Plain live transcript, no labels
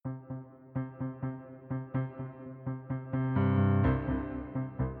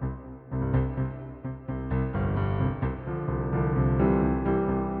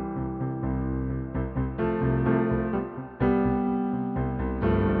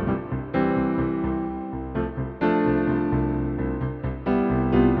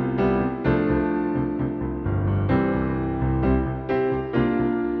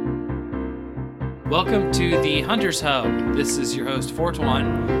welcome to the Hunter's Hub. This is your host,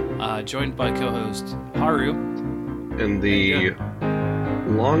 Fortuan, joined by co-host Haru. In the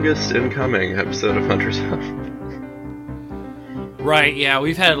longest incoming episode of Hunter's Hub. Right, yeah,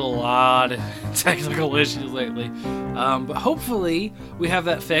 we've had a lot of technical issues lately. But hopefully we have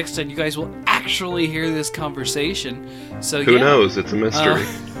that fixed and you guys will actually hear this conversation. So Who knows? It's a mystery.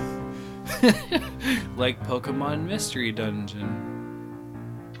 Like Pokemon Mystery Dungeon.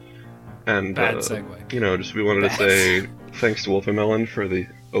 And, Bad segue. We wanted to say thanks to Wolfenmelon for the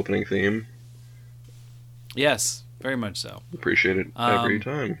opening theme. Yes, very much so. Appreciate it every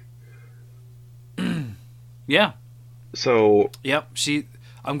time. Yeah. So... Yep,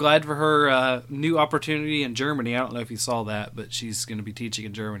 I'm glad for her new opportunity in Germany. I don't know if you saw that, but she's going to be teaching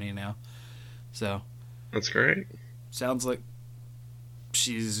in Germany now. So... That's great. Sounds like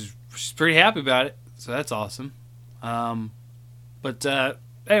she's pretty happy about it, so that's awesome.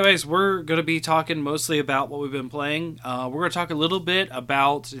 Anyways, we're going to be talking mostly about what we've been playing. We're going to talk a little bit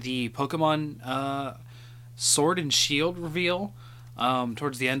about the Pokemon Sword and Shield reveal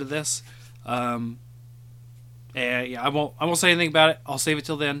towards the end of this. And yeah, I won't say anything about it. I'll save it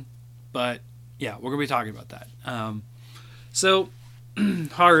till then. But yeah, we're going to be talking about that. So,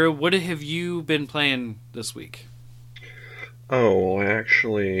 Haru, what have you been playing this week? Oh, I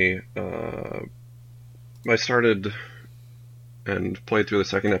started and played through the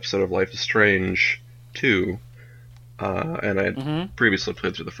second episode of Life is Strange 2, and I had previously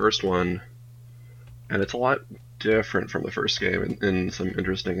played through the first one, and it's a lot different from the first game in some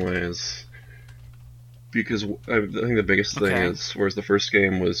interesting ways, because I think the biggest thing is, whereas the first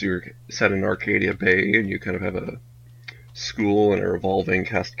game was you're set in Arcadia Bay, and you kind of have a school and a revolving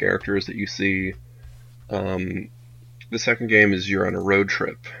cast of characters that you see. The second game is you're on a road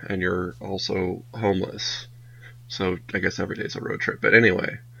trip, and you're also homeless. So I guess every day's a road trip. But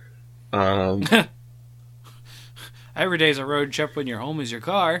anyway. Every day's a road trip when your home is your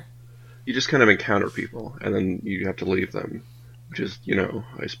car. You just kind of encounter people, and then you have to leave them. Which is,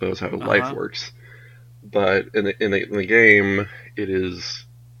 I suppose how life works. But in the game, it is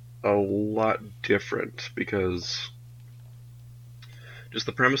a lot different, because just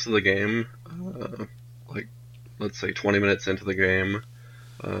the premise of the game, let's say 20 minutes into the game,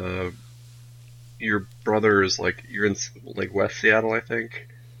 your brother is you're in West Seattle, I think,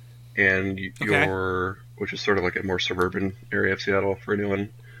 and you're, which is sort of like a more suburban area of Seattle for anyone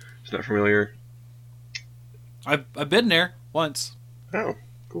who's not familiar. I've been there once. Oh,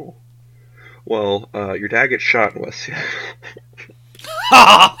 cool. Well, your dad gets shot in West Seattle.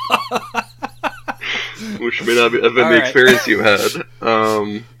 Which may not have been the experience you had.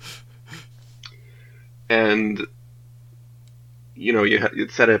 And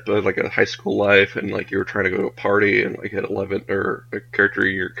you'd set up a high school life, and you were trying to go to a party, and had 11 or a character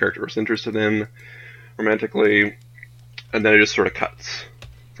your character was interested in romantically, and then it just sort of cuts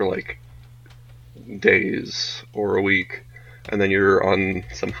for days or a week, and then you're on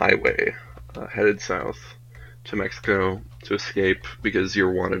some highway headed south to Mexico to escape because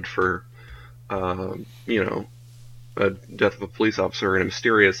you're wanted for a death of a police officer in a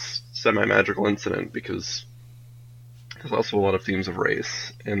mysterious semi-magical incident, because there's also a lot of themes of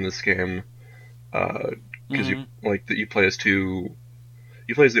race in this game, because you play as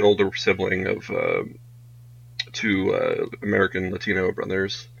the older sibling of two American Latino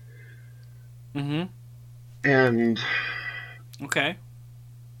brothers. Mm-hmm. And okay,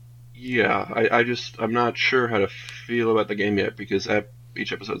 yeah, I'm not sure how to feel about the game yet, because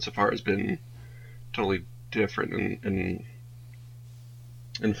each episode so far has been totally different in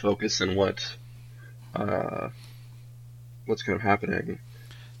focus and what's kind of happening.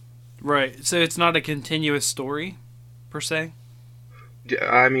 Right, so it's not a continuous story, per se? Yeah,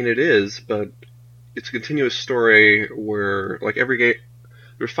 I mean, it is, but it's a continuous story where, every game...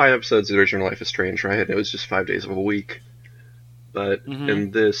 There's 5 episodes of the original Life is Strange, right? And it was just 5 days of a week. But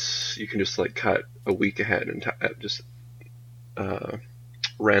in this, you can just, cut a week ahead and at just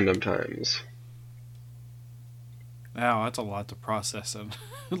random times. Wow, that's a lot to process. And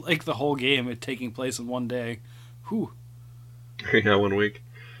the whole game taking place in one day. Whew. Yeah, 1 week.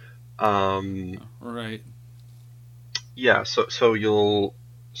 Right. Yeah, so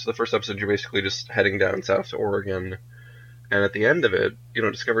the first episode, you're basically just heading down south to Oregon, and at the end of it, you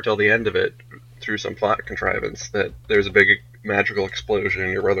don't discover till the end of it, through some plot contrivance, that there's a big magical explosion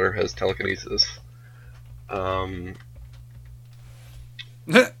and your brother has telekinesis.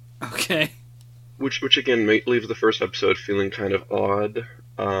 Okay. Which again leaves the first episode feeling kind of odd.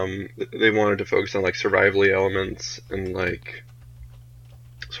 They wanted to focus on survivally elements and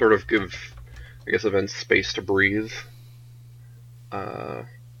sort of give, I guess, events space to breathe.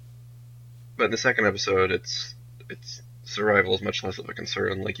 But but in the second episode, it's survival is much less of a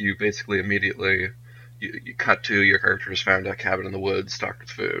concern. Like you basically immediately you cut to your character's found a cabin in the woods stocked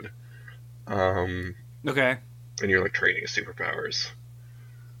with food, Okay. and you're like training his superpowers.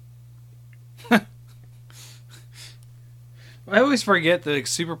 I always forget that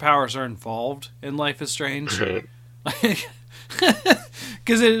superpowers are involved in Life is Strange.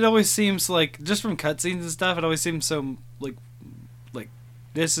 Because it always seems like, just from cutscenes and stuff, it always seems so like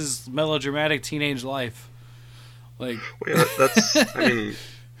this is melodramatic teenage life. Like, well, yeah, that's. I mean,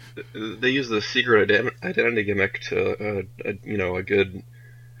 they use the secret identity gimmick to a good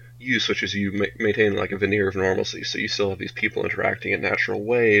use, which is you maintain like a veneer of normalcy, so you still have these people interacting in natural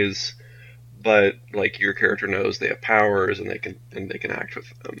ways, but like your character knows they have powers and they can act with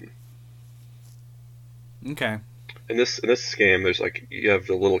them. okay. In this game, there's like you have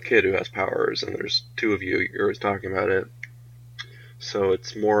the little kid who has powers, and there's two of you. You're always talking about it, so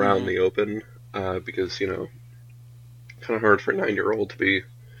it's more out in the open because kind of hard for a 9-year-old to be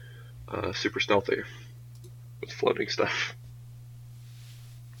super stealthy with floating stuff.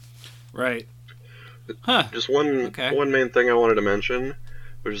 Right. Huh. Just one main thing I wanted to mention,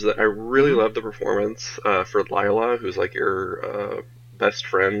 which is that I really love the performance for Lila, who's like your best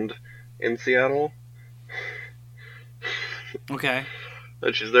friend in Seattle. Okay.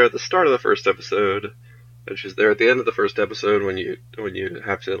 And she's there at the start of the first episode, and she's there at the end of the first episode when you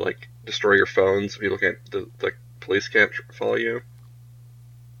have to like destroy your phones if you look at the police can't follow you.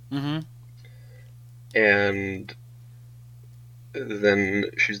 Mm-hmm. And then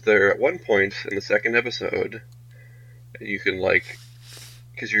she's there at one point in the second episode, and you can like,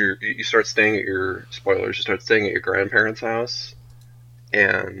 because you start staying at your grandparents' house,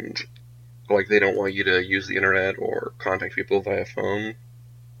 and like they don't want you to use the internet or contact people via phone.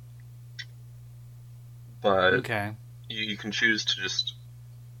 But you can choose to just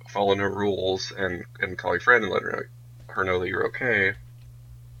follow no rules and call your friend and let her know that you're okay.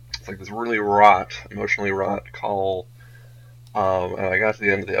 It's like this really emotionally wrought call. And I got to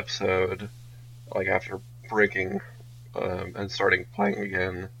the end of the episode, like after breaking and starting playing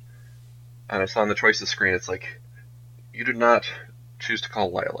again, and I saw on the choices screen, it's like, you did not choose to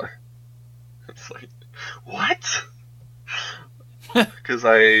call Lila. It's like, what? Because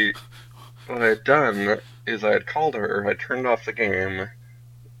what I had done is I had called her, I turned off the game,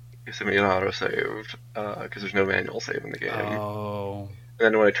 assuming it auto-saved, because there's no manual save in the game. Oh.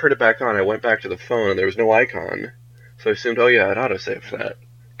 And then when I turned it back on, I went back to the phone, and there was no icon. So I assumed, oh yeah, I'd auto-saved that,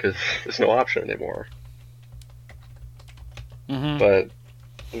 because there's no option anymore. Mm-hmm. But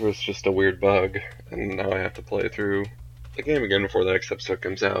it was just a weird bug, and now I have to play through the game again before the next episode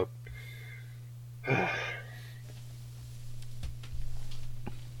comes out.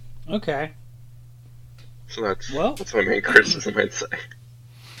 Okay. So that's my main criticism, I'd say.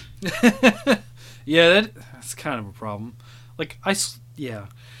 Yeah, that's kind of a problem. Like,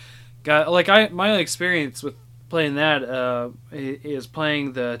 my experience with playing that is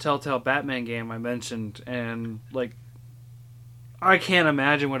playing the Telltale Batman game I mentioned, and like, I can't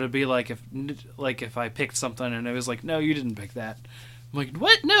imagine what it'd be like if I picked something and it was like, no, you didn't pick that. I'm like,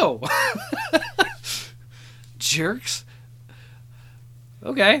 what? No. Jerks.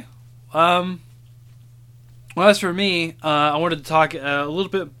 Okay. Well, as for me, I wanted to talk a little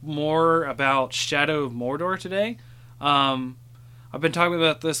bit more about Shadow of Mordor today. I've been talking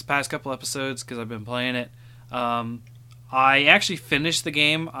about this the past couple episodes because I've been playing it. I actually finished the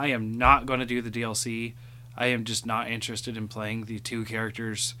game. I am not going to do the DLC. I am just not interested in playing the 2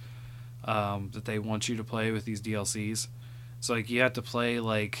 characters that they want you to play with these DLCs. So like, you have to play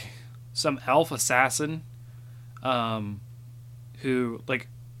like some elf assassin who, like,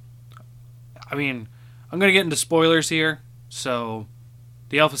 I mean, I'm going to get into spoilers here, so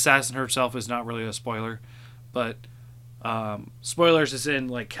the elf assassin herself is not really a spoiler, but spoilers is in,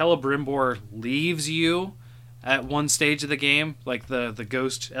 like, Celebrimbor leaves you at one stage of the game, like the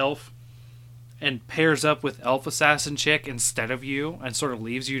ghost elf, and pairs up with elf assassin chick instead of you, and sort of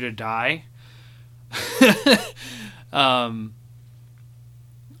leaves you to die.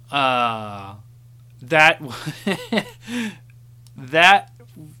 That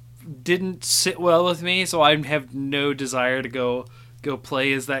didn't sit well with me, so I have no desire to go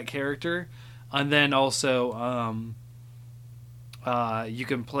play as that character. And then also, you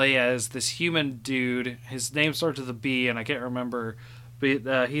can play as this human dude. His name starts with a B, and I can't remember.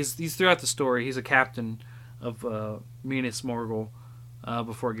 But he's throughout the story. He's a captain of Minas Morgul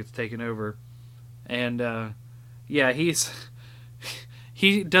before it gets taken over. And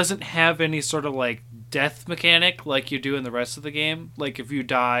he doesn't have any sort of like death mechanic like you do in the rest of the game. Like, if you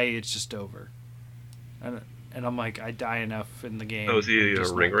die, it's just over. And I'm like, I die enough in the game. Oh, is he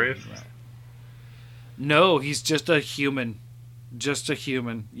a ring wraith? No, he's just a human. Just a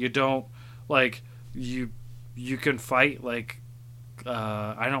human. You don't like you can fight like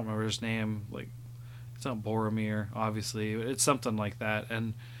I don't remember his name. Like it's not Boromir, obviously. It's something like that.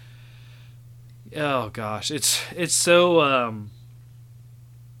 And oh gosh, it's so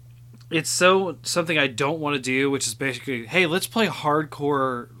something I don't want to do, which is basically, hey, let's play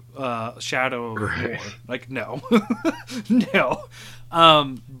hardcore Shadow of War. Like, no. No.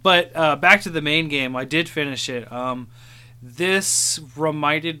 But back to the main game, I did finish it. This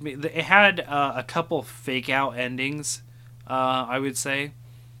reminded me, it had a couple fake out endings, I would say.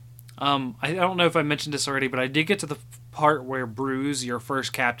 I don't know if I mentioned this already, but I did get to the part where Bruce, your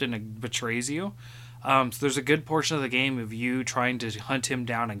first captain, betrays you. So there's a good portion of the game of you trying to hunt him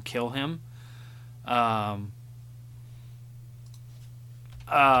down and kill him.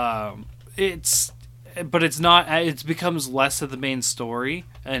 It's not. It becomes less of the main story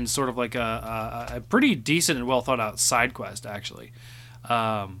and sort of like a pretty decent and well thought out side quest, actually.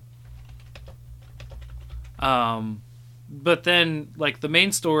 But then, like, the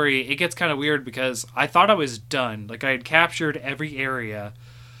main story, it gets kind of weird because I thought I was done. Like, I had captured every area,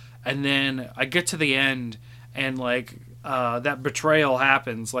 and then I get to the end, and, like, that betrayal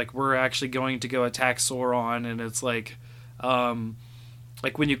happens. Like, we're actually going to go attack Sauron, and it's like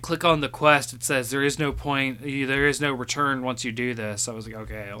when you click on the quest, it says there is no return once you do this. I was like,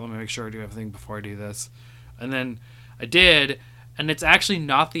 okay, let me make sure I do everything before I do this. And then I did, and it's actually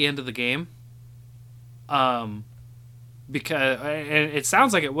not the end of the game. Because it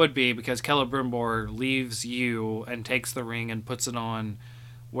sounds like it would be, because Celebrimbor leaves you and takes the ring and puts it on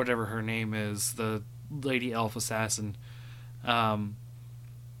whatever her name is, the lady elf assassin.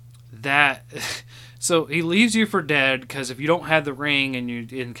 So he leaves you for dead because if you don't have the ring and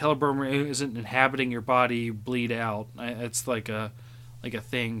Celebrimbor isn't inhabiting your body, you bleed out. It's like a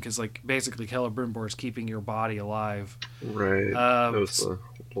thing, because like basically Celebrimbor is keeping your body alive. Right. That was the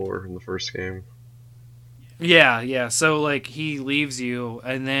lore in the first game. Yeah. So, like, he leaves you,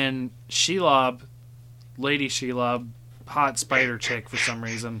 and then Shelob, Lady Shelob, hot spider chick for some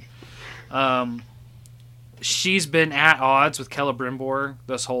reason, she's been at odds with Celebrimbor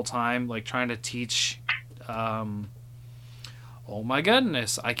this whole time, like, trying to teach, oh my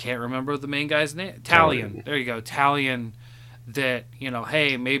goodness, I can't remember the main guy's name. Talion. There you go. Talion, that,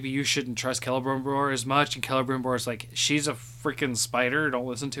 hey, maybe you shouldn't trust Celebrimbor as much, and Celebrimbor's like, she's a freaking spider, don't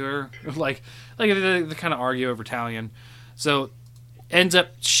listen to her. like they kind of argue over Talion. So ends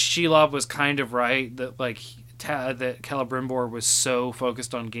up Shelob was kind of right that that Celebrimbor was so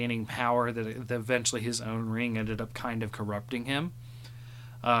focused on gaining power that eventually his own ring ended up kind of corrupting him,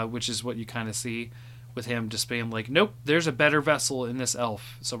 which is what you kind of see with him just being like, nope, there's a better vessel in this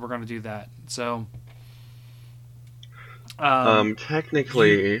elf, so we're going to do that. So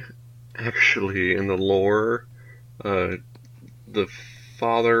technically, actually, in the lore, the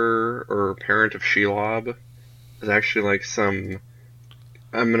father or parent of Shelob is actually like some,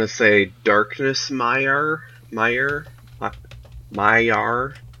 I'm gonna say, darkness Maiar,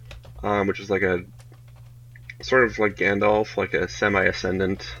 which is like a sort of like Gandalf, like a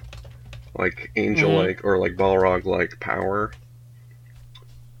semi-ascendant, like angel-like or like Balrog-like power.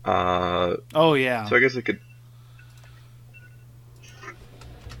 Oh yeah. So I guess it could.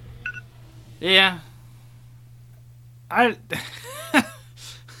 Yeah. I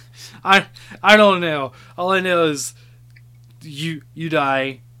don't know. All I know is you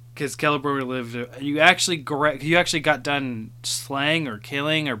die because Celebrimbor lived. You actually got done slaying or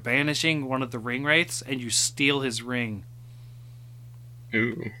killing or banishing one of the ring wraiths, and you steal his ring.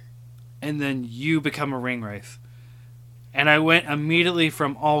 Ooh. And then you become a ring wraith. And I went immediately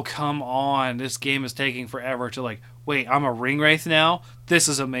from, oh, come on, this game is taking forever, to like, wait, I'm a ring wraith now? This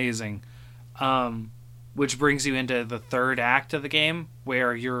is amazing. Which brings you into the third act of the game,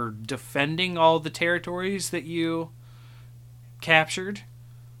 where you're defending all the territories that you captured.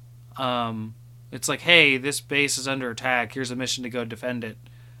 It's like, hey, this base is under attack. Here's a mission to go defend it.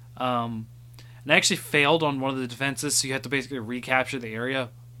 And I actually failed on one of the defenses, so you have to basically recapture the area.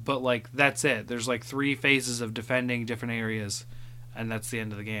 But, like, that's it. There's, like, 3 phases of defending different areas, and that's the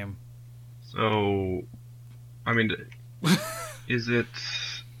end of the game. So, I mean, is it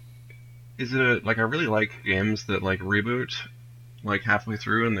like, I really like games that like reboot like halfway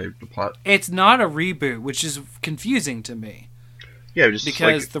through and the plot. It's not a reboot, which is confusing to me. Yeah, just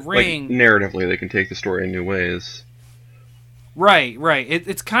because like, the ring, like, narratively they can take the story in new ways. Right.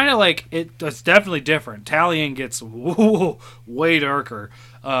 It's kind of like it's definitely different. Talion gets way darker,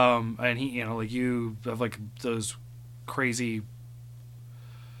 and he, like, you have like those crazy.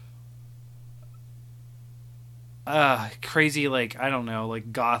 crazy, like, I don't know,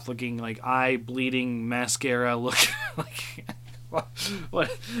 like goth looking, like eye bleeding mascara look. Like,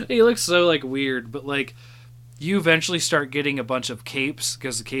 what? He looks so like weird, but like you eventually start getting a bunch of capes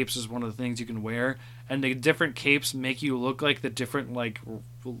because the capes is one of the things you can wear, and the different capes make you look like the different like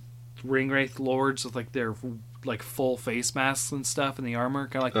Ringwraith lords with like their like full face masks and stuff and the armor,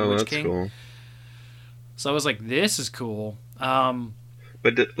 kind of like the Witch King. Cool. So I was like, this is cool. But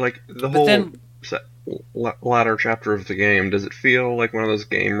like the whole latter chapter of the game, does it feel like one of those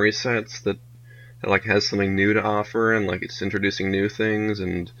game resets that like has something new to offer and like it's introducing new things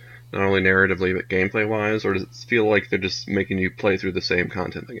and not only narratively but gameplay wise, or does it feel like they're just making you play through the same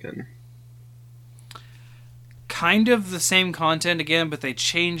content again? Kind of the same content again, but they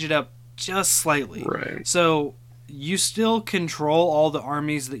change it up just slightly. Right. So you still control all the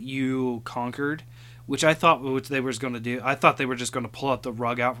armies that you conquered, which I thought what they were going to do. I thought they were just going to pull out the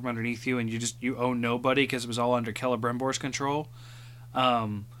rug out from underneath you and you own nobody because it was all under Celebrimbor's control.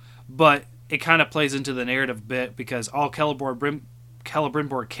 But it kind of plays into the narrative bit because all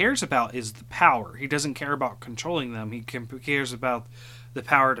Celebrimbor cares about is the power. He doesn't care about controlling them. He cares about the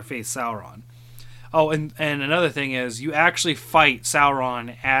power to face Sauron. Oh, and another thing is you actually fight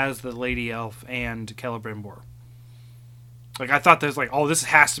Sauron as the Lady Elf and Celebrimbor. Like, I thought there's like, oh, this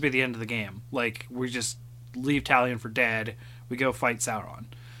has to be the end of the game. Like, we just leave Talion for dead. We go fight Sauron.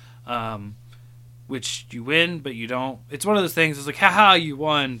 Which you win, but you don't. It's one of those things, it's like, haha, you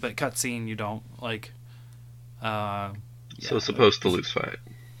won, but cutscene, you don't. Like, so it's supposed to lose fight.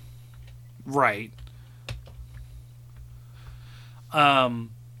 Right.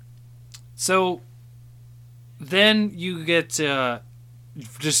 So then you get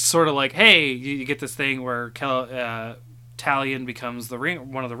just sort of like, hey, you get this thing where Talion becomes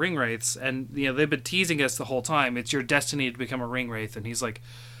one of the Ringwraiths, and you know they've been teasing us the whole time. It's your destiny to become a Ringwraith, and he's like,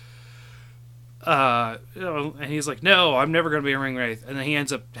 no, I'm never going to be a Ringwraith, and then he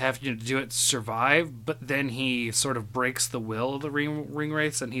ends up having to do it to survive. But then he sort of breaks the will of the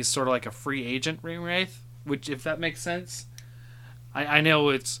Ringwraiths, and he's sort of like a free agent Ringwraith, which, if that makes sense, I know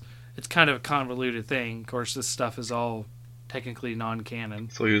it's kind of a convoluted thing. Of course, this stuff is all technically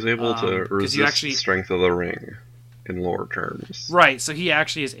non-canon. So he was able to resist the strength of the ring, in lore terms. Right, so he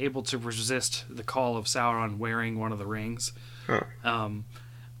actually is able to resist the call of Sauron wearing one of the rings. Huh.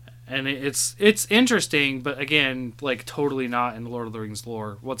 And it's interesting, but again, like totally not in Lord of the Rings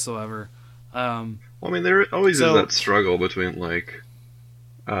lore whatsoever. Well, I mean, there always is that struggle between like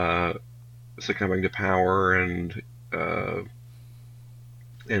succumbing to power and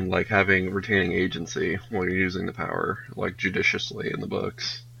like retaining agency while you're using the power, like judiciously in the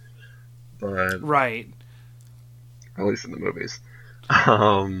books. But right, at least in the movies.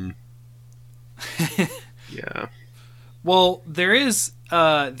 Yeah. Well, there is,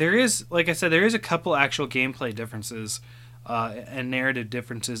 like I said, there is a couple actual gameplay differences and narrative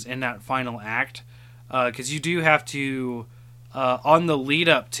differences in that final act, because you do have to, on the lead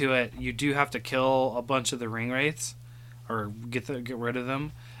up to it, you do have to kill a bunch of the Ringwraiths, or get rid of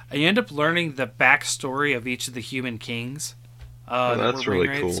them. And you end up learning the backstory of each of the human kings. That's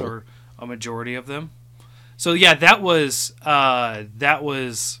really cool. Or a majority of them. So yeah, that was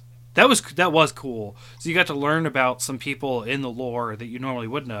cool. So you got to learn about some people in the lore that you normally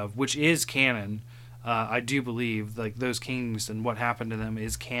wouldn't have, which is canon. I do believe like those kings and what happened to them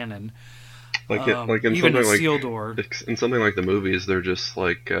is canon. Like in even something like Isildur. In something like the movies, they're just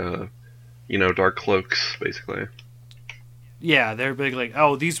like dark cloaks basically. Yeah, they're big like,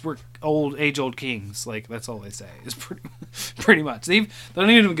 oh, these were age-old kings. Like that's all they say is pretty much. They don't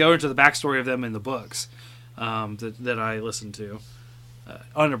even go into the backstory of them in the books that I listened to.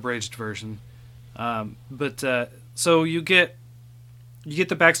 Unabridged version, so you get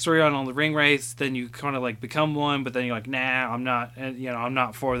the backstory on all the Ringwraiths. Then you kind of like become one, but then you're like, nah, I'm not. I'm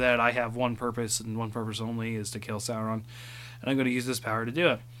not for that. I have one purpose and one purpose only is to kill Sauron, and I'm going to use this power to do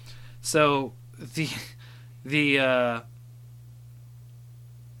it. So the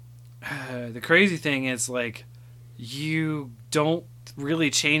crazy thing is like you don't really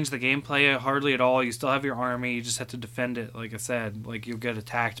change the gameplay hardly at all. You still have your army, you just have to defend it. Like I said, like you'll get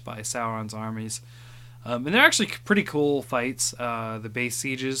attacked by Sauron's armies, and they're actually pretty cool fights. The base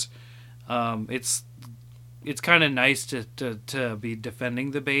sieges, it's kind of nice to be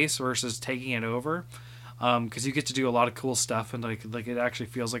defending the base versus taking it over, because you get to do a lot of cool stuff and like it actually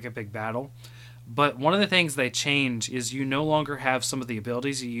feels like a big battle. But one of the things they change is you no longer have some of the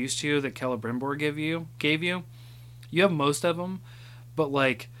abilities you used to that Celebrimbor gave you. You have most of them, but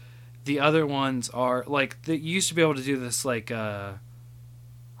like the other ones are like you used to be able to do this like I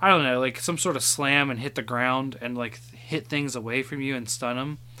don't know, like some sort of slam and hit the ground and like hit things away from you and stun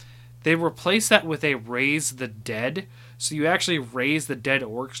them. they replaced that with a raise the dead. So you actually raise the dead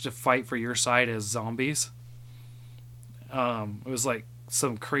orcs to fight for your side as zombies. It was like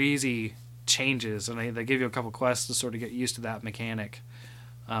some crazy changes, and they give you a couple quests to sort of get used to that mechanic.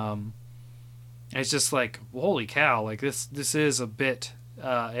 It's just like, holy cow, like this is a bit, it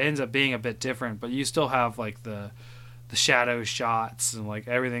ends up being a bit different, but you still have like the shadow shots and like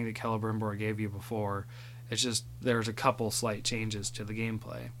everything that Celebrimbor gave you before. It's just there's a couple slight changes to the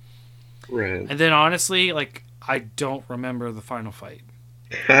gameplay. Right. And then honestly, like, I don't remember the final fight.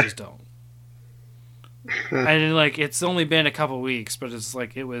 I just don't. And like, it's only been a couple weeks, but it's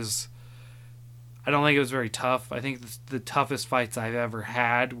like, it was, I don't think it was very tough. I think the toughest fights I've ever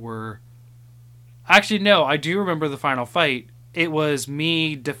had were, actually no, I do remember the final fight. It was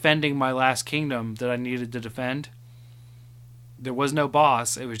me defending my last kingdom that I needed to defend. There was no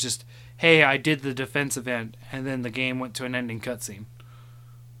boss. It was just, hey, I did the defense event, and then the game went to an ending cutscene.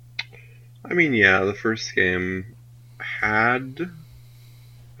 I mean, yeah, the first game had,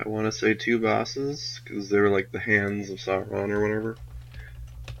 I want to say, 2 bosses, because they were like the hands of Sauron or whatever.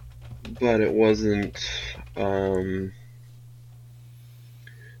 But it wasn't, there's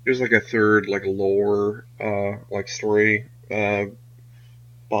like a third, like, lore, like, story,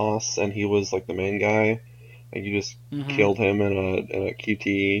 boss, and he was like the main guy, and you just killed him in a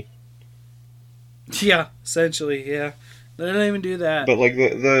QTE. Yeah, essentially, yeah. They didn't even do that. But like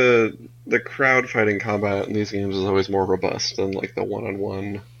the crowd fighting combat in these games is always more robust than like the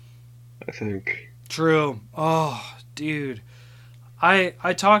one-on-one, I think. True. Oh, dude.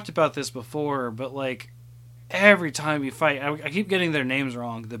 I talked about this before, but like every time you fight, I keep getting their names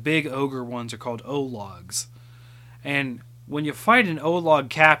wrong. The big ogre ones are called Ologs. And when you fight an Olog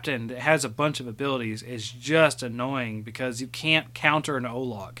captain that has a bunch of abilities, it's just annoying because you can't counter an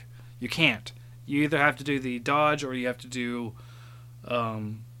Olog. You can't. You either have to do the dodge or you have to do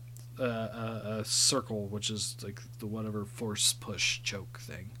a circle, which is like the whatever force push choke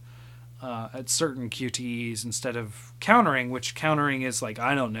thing at certain QTEs instead of countering, which countering is like,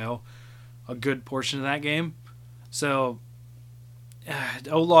 I don't know, a good portion of that game. So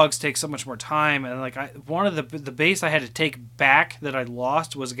Ologs take so much more time, and like one of the base I had to take back that I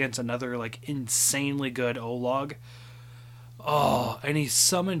lost was against another like insanely good Olog. Oh, and he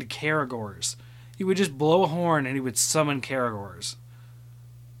summoned Caragors. He would just blow a horn and he would summon Caragors.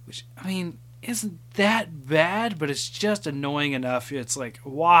 Which, I mean, isn't that bad, but it's just annoying enough. It's like,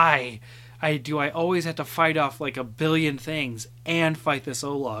 why? I always have to fight off like a billion things and fight this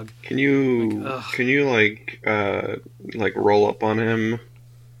Olog. Can you like roll up on him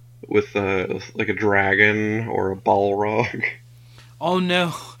with like a dragon or a Balrog? Oh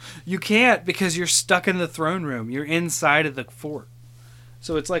no, you can't because you're stuck in the throne room. You're inside of the fort.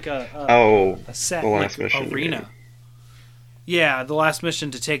 So it's like a set, the last like, mission arena. Yeah, the last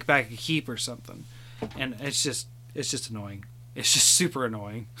mission to take back a keep or something. And it's just annoying. It's just super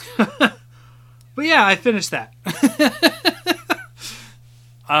annoying. But yeah, I finished that.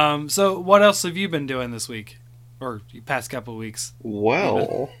 So what else have you been doing this week? Or the past couple of weeks?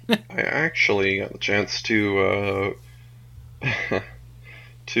 Well, I actually got the chance to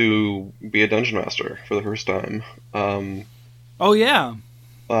to be a dungeon master for the first time. Oh yeah.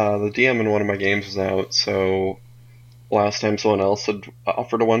 The DM in one of my games was out, so last time someone else had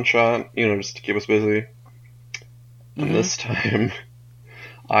offered a one-shot, just to keep us busy. And this time,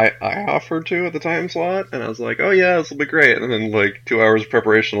 I offered to at the time slot, and I was like, oh yeah, this will be great. And then like 2 hours of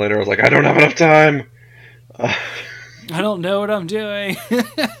preparation later, I was like, I don't have enough time! I don't know what I'm doing.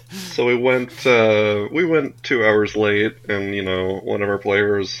 So we went 2 hours late, and one of our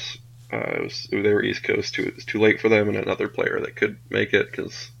players, they were East Coast, it was too late for them, and another player that could make it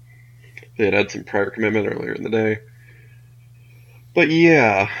because they had some prior commitment earlier in the day. But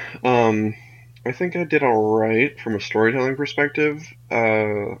yeah, I think I did alright from a storytelling perspective.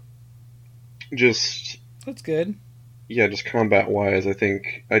 Just that's good. Yeah, just combat-wise, I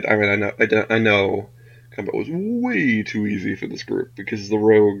think I know combat was way too easy for this group because the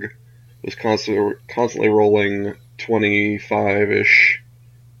rogue was constantly rolling 25-ish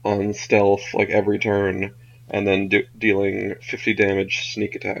on stealth like every turn, and then dealing 50 damage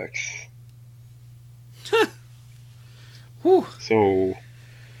sneak attacks. Whew. So,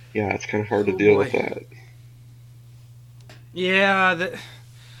 yeah, it's kind of hard to deal with that. Yeah,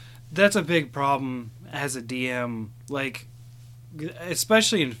 that's a big problem as a DM. Like,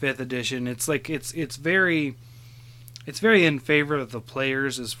 especially in 5th edition, it's like it's very in favor of the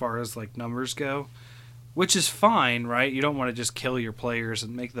players as far as like numbers go, which is fine, right? You don't want to just kill your players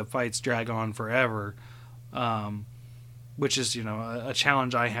and make the fights drag on forever, which is a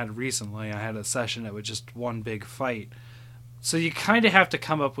challenge I had recently. I had a session that was just one big fight, So you kind of have to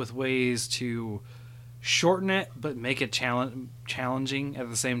come up with ways to shorten it, but make it challenging at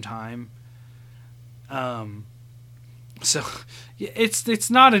the same time. So it's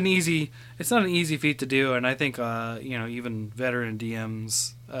not an easy feat to do, and I think even veteran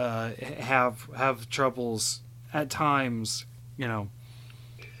DMs have troubles at times,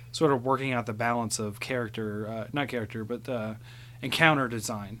 sort of working out the balance of not character, but encounter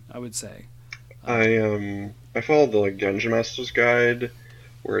design, I would say. I followed the Dungeon Master's Guide,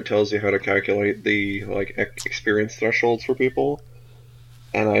 where it tells you how to calculate the experience thresholds for people,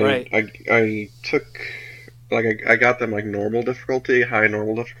 and I took I got them normal difficulty, high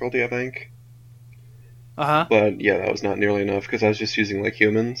normal difficulty, I think. But yeah, that was not nearly enough because I was just using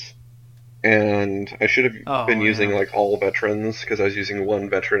humans, and I should have been using all veterans because I was using one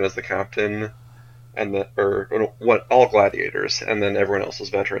veteran as the captain, and all gladiators, and then everyone else was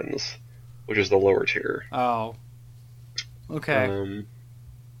veterans, which is the lower tier. Oh. Okay.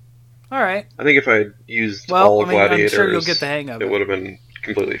 All right. I think if I used all gladiators, I'm sure you'll get the hang of it. It would have been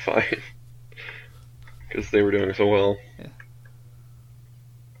completely fine because they were doing so well. Yeah.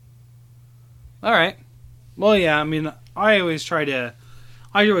 All right. Well, yeah. I mean, I always try to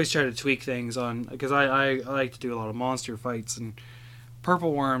tweak things on because I like to do a lot of monster fights, and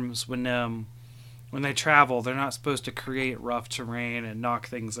purple worms when they travel, they're not supposed to create rough terrain and knock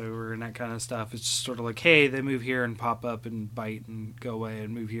things over and that kind of stuff. It's just sort of hey, they move here and pop up and bite and go away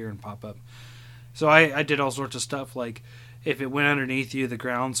and move here and pop up. So I did all sorts of stuff if it went underneath you, the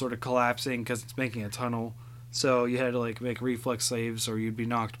ground sort of collapsing because it's making a tunnel. So you had to make reflex saves or you'd be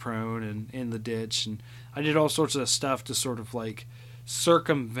knocked prone and in the ditch. And I did all sorts of stuff to sort of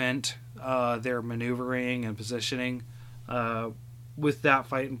circumvent their maneuvering and positioning with that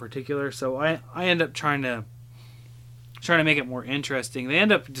fight in particular. So I end up trying to make it more interesting. They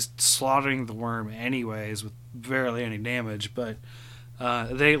end up just slaughtering the worm anyways with barely any damage, but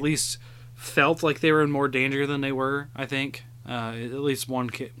they at least felt like they were in more danger than they were, I think. At least one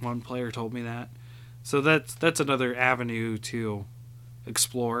player told me that. So that's another avenue to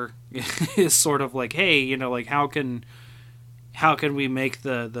explore. Is sort of hey, how can we make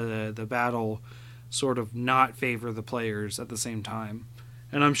the battle sort of not favor the players at the same time?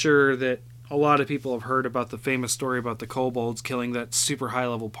 And I'm sure that a lot of people have heard about the famous story about the kobolds killing that super high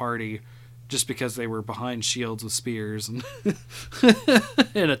level party just because they were behind shields with spears and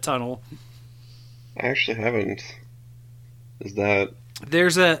in a tunnel. I actually haven't. Is that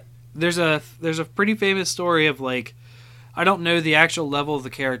there's a pretty famous story of I don't know the actual level of the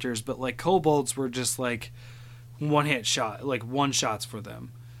characters, but kobolds were just one hit shot, one shots for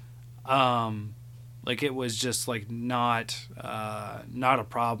them. It was just not a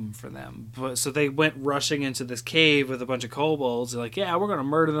problem for them. But so they went rushing into this cave with a bunch of kobolds. They're yeah, we're gonna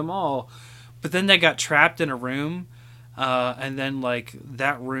murder them all. But then they got trapped in a room, and then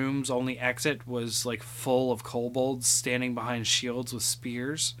that room's only exit was full of kobolds standing behind shields with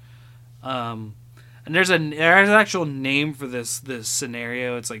spears. And there's an actual name for this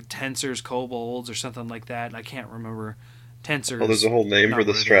scenario. It's Tenser's kobolds or something like that. I can't remember. Tenser's. Oh, there's a whole name for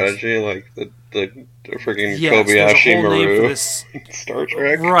the strategy, the freaking yes, Kobayashi Maru Star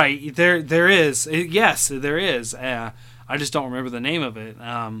Trek. Right, there is. Yes, there is. I just don't remember the name of it.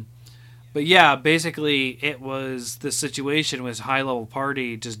 But yeah, basically it was the situation was high level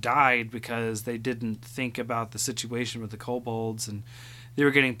party just died because they didn't think about the situation with the kobolds, and they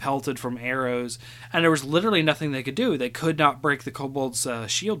were getting pelted from arrows, and there was literally nothing they could do. They could not break the kobold's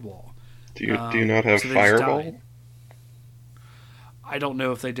shield wall. Do you not have fireball? I don't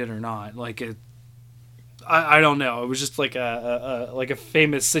know if they did or not. I don't know. It was just a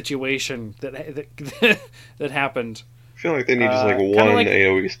famous situation that happened. I feel like they need just one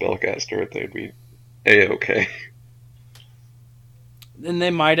AoE spellcaster. They'd be A-okay. And they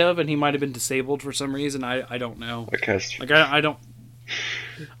might have, and he might have been disabled for some reason. I don't know. I don't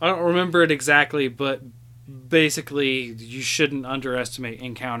remember it exactly, but basically you shouldn't underestimate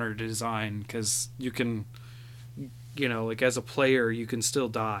encounter design because you can. As a player, you can still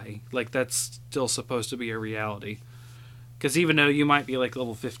die. That's still supposed to be a reality. Because even though you might be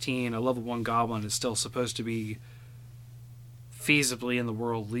level 15, a level 1 goblin is still supposed to be feasibly in the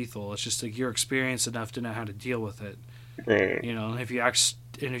world lethal. It's just you're experienced enough to know how to deal with it. Right. And if you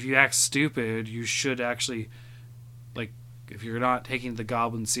act stupid, you should actually, if you're not taking the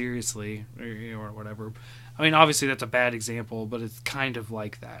goblin seriously or whatever. I mean, obviously that's a bad example, but it's kind of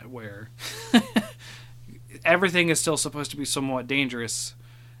like that where. Everything is still supposed to be somewhat dangerous,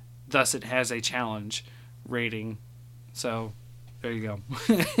 thus it has a challenge rating. So, there you go.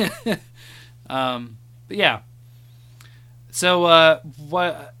 But yeah. So,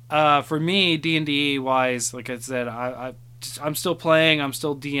 what for me, D&D wise, like I said, I'm still playing. I'm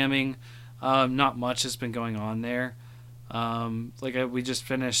still DMing. Not much has been going on there. We just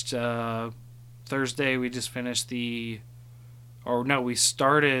finished Thursday. We just finished we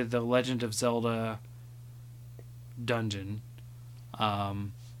started the Legend of Zelda dungeon,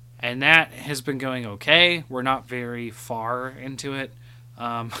 and that has been going okay. We're not very far into it.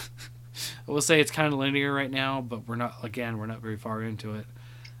 I will say it's kind of linear right now, but we're not very far into it.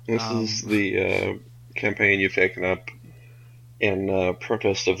 This is the campaign you've taken up in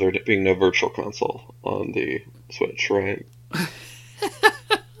protest of there being no virtual console on the Switch, right?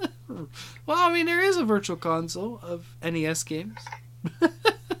 Well, I mean, there is a virtual console of NES games.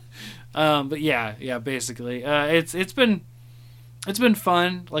 But yeah, basically, it's been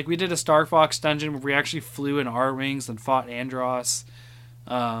fun. Like, we did a Star Fox dungeon where we actually flew in R-Wings and fought Andross.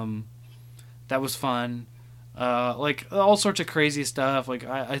 That was fun. Like, all sorts of crazy stuff. Like,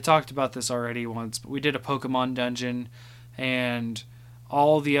 I talked about this already once, but we did a Pokemon dungeon, and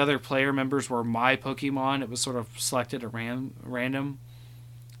all the other player members were my Pokemon. It was sort of selected at random.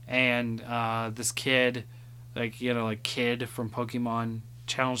 And this kid, Kid from Pokemon,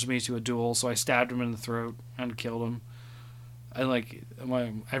 challenged me to a duel, so I stabbed him in the throat and killed him. And,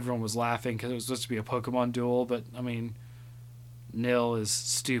 everyone was laughing because it was supposed to be a Pokemon duel, but, I mean, Nil is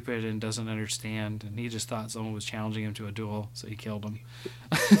stupid and doesn't understand, and he just thought someone was challenging him to a duel, so he killed him.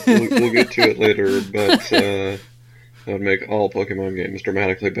 We'll get to it later, but that would make all Pokemon games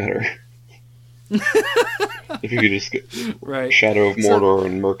dramatically better. If you could just get Shadow of Mordor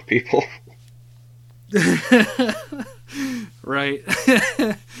and murk people. Right.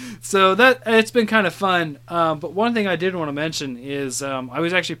 So it's been kind of fun. But one thing I did want to mention is I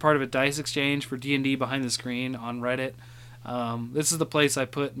was actually part of a dice exchange for D&D Behind the Screen on Reddit. This is the place I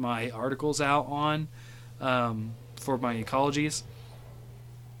put my articles out on for my ecologies.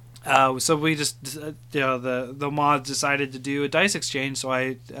 So we just, the mods decided to do a dice exchange, so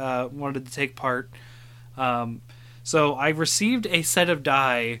I wanted to take part. So I received a set of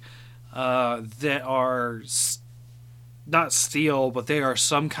die that are not steel, but they are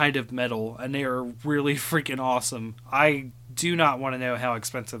some kind of metal, and they are really freaking awesome. I do not want to know how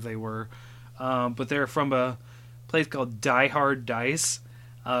expensive they were, but they're from a place called Die Hard Dice.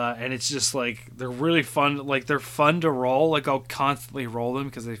 And it's just like, they're really fun. Like, they're fun to roll. Like, I'll constantly roll them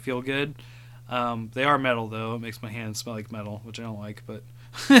because they feel good. They are metal, though. It makes my hands smell like metal, which I don't like, but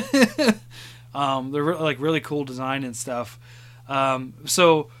they're really cool design and stuff.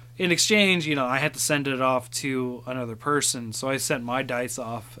 So in exchange, I had to send it off to another person. So I sent my dice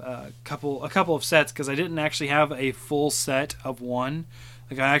off a couple of sets because I didn't actually have a full set of one.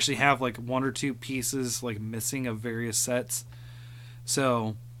 Like, I actually have like one or two pieces like missing of various sets.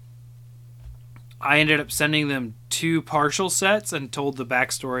 So I ended up sending them 2 partial sets and told the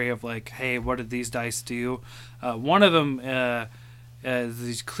backstory of like, hey, what did these dice do? One of them,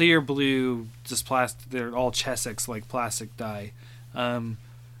 these clear blue, just plastic. They're all Chessex, like plastic die.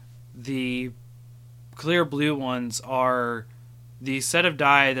 The clear blue ones are the set of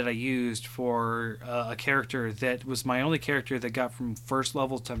die that I used for a character that was my only character that got from first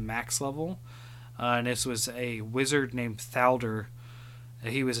level to max level. And this was a wizard named Thalder.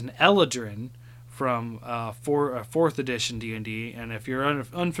 He was an Eladrin from 4th edition D&D, and if you're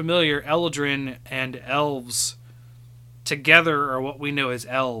unfamiliar, Eladrin and elves together are what we know as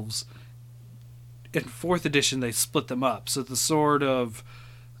elves. In 4th edition, they split them up, so the sort of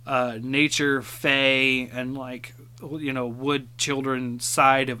nature, fae, and wood children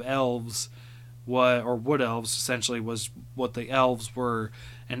side of elves, or wood elves essentially, was what the elves were,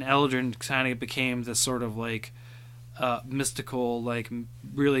 and Eladrin kind of became this sort of like mystical, like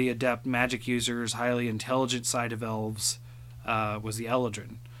really adept magic users, highly intelligent side of elves, was the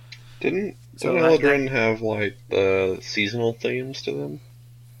Eladrin. Didn't Eladrin have like the seasonal themes to them?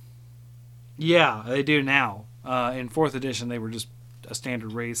 Yeah, they do now. In 4th edition, they were just a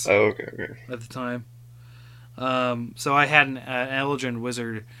standard race. Oh, okay. At the time. So I had an Eladrin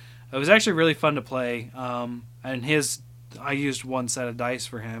wizard. It was actually really fun to play. And I used one set of dice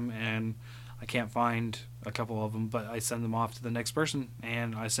for him, and I can't find a couple of them, but I send them off to the next person,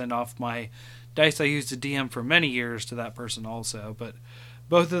 and I send off my dice I used to DM for many years to that person also, but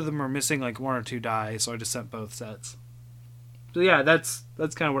both of them are missing like 1 or 2 die, so I just sent both sets. So yeah, that's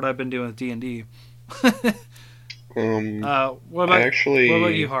kind of what I've been doing with D&D. What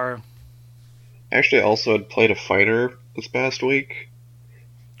about you, Haru? I actually also had played a fighter this past week.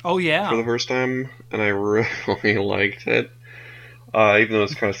 Oh yeah. For the first time, and I really liked it. Even though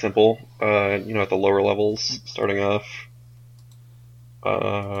it's kind of simple, at the lower levels, starting off.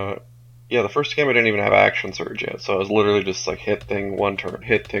 The first game I didn't even have action surge yet, so I was literally just like hit thing 1 turn,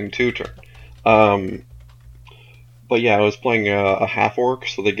 hit thing 2 turn. but yeah, I was playing a half orc,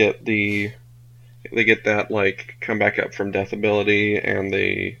 so they get that like come back up from death ability, and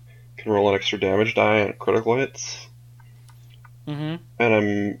they can roll an extra damage die on critical hits. Mm-hmm.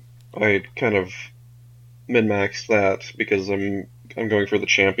 And I kind of min-maxed that because I'm going for the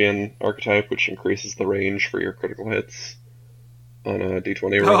champion archetype, which increases the range for your critical hits on a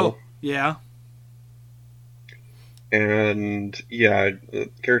d20 roll. Oh, yeah. And yeah,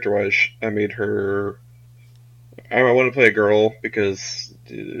 character wise, I made her. I want to play a girl because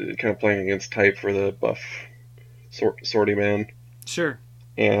kind of playing against type for the buff swordy man. Sure.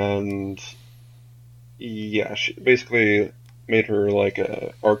 And yeah, she basically made her like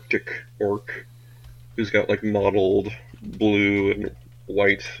a Arctic orc who's got like mottled blue and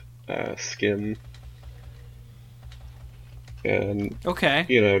white skin, and Okay.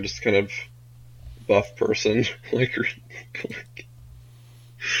 just kind of buff person, like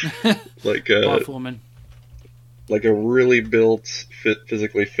like a Buff woman. like a really built,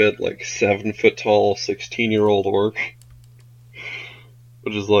 physically fit, like 7 foot tall, 16-year-old orc,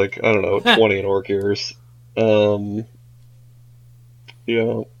 which is like I don't know, 20 in orc years. Um,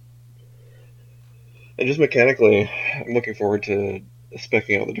 yeah, and just mechanically, I'm looking forward to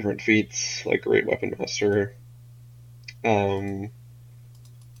specking out the different feats, like Great Weapon Master, um,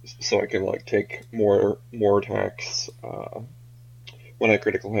 so I can like take more attacks when I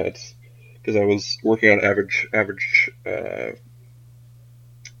critical hit, because I was working on average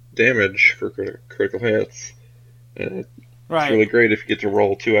damage for critical hits, and it's Right. really great if you get to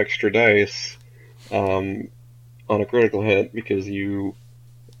roll 2 extra dice um, on a critical hit because you're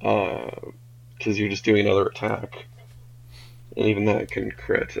just doing another attack, and even that can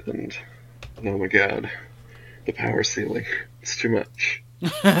crit. And oh my god, the power ceiling, it's too much.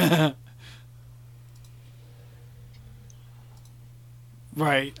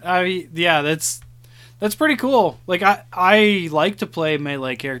 Right. I mean, yeah, that's pretty cool. Like I like to play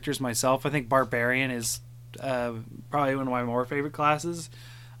melee characters myself. I think barbarian is probably one of my more favorite classes.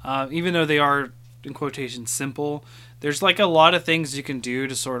 Even though they are in quotation simple, there's like a lot of things you can do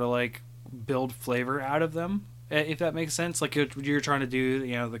to sort of like build flavor out of them, if that makes sense. Like you're trying to do,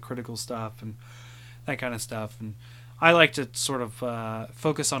 the critical stuff and that kind of stuff. And I like to sort of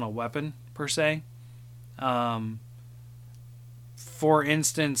focus on a weapon per se. Um, for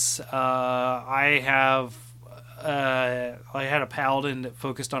instance, I had a paladin that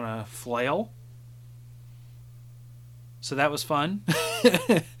focused on a flail, so that was fun.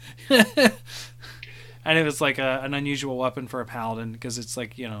 And it was like an unusual weapon for a paladin because it's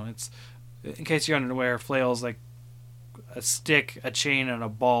like it's, in case you're unaware, flail is like a stick, a chain, and a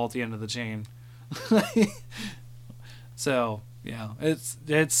ball at the end of the chain. So yeah,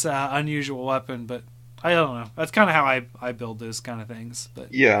 it's unusual weapon, but I don't know. That's kind of how I build those kind of things.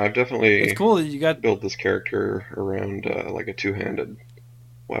 But Yeah, I've it's definitely cool that you got built this character around like a two-handed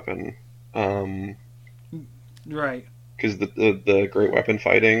weapon. Um, right. because the great weapon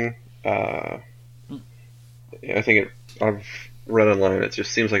fighting, uh, I think I've read online. It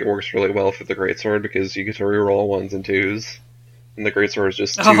just seems like it works really well for the greatsword because you get to reroll ones and twos, and the greatsword is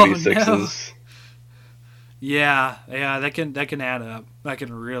just two Oh d no. sixes. Yeah, that can add up. That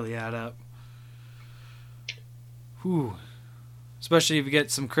can really add up. Whew. Especially if you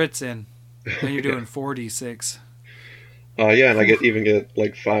get some crits in, then you're Yeah. doing 4d6. Yeah, and I Whew. get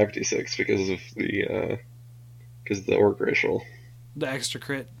like 5d6 because of the orc racial. The extra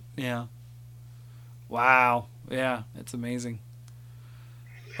crit. Yeah. Wow. Yeah, it's amazing.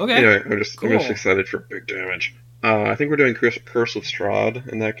 Okay. Anyway, I'm just Cool. excited for big damage. I think we're doing Curse of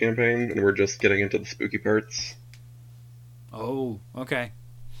Strahd in that campaign, and we're just getting into the spooky parts. Oh, okay.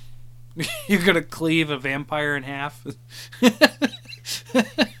 You're gonna cleave a vampire in half.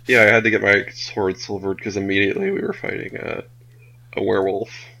 Yeah, I had to get my sword silvered because immediately we were fighting a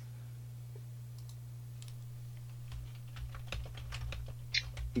werewolf.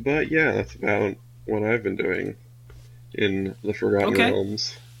 But yeah, that's about what I've been doing in the Forgotten Okay.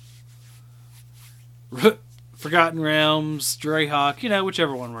 Realms. Forgotten Realms, Dreyhawk,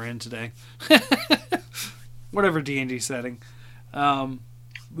 whichever one we're in today. Whatever D&D setting. Um,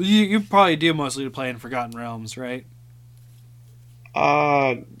 you probably do mostly play in Forgotten Realms, right?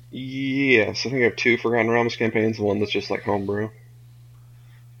 Uh, yes, I think I have 2 Forgotten Realms campaigns, and one that's just like homebrew.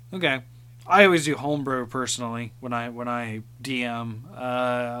 Okay. I always do homebrew personally when I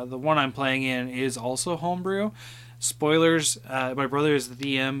DM. The one I'm playing in is also homebrew. Spoilers: my brother is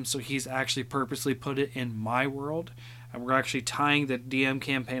the DM, so he's actually purposely put it in my world, and we're actually tying the DM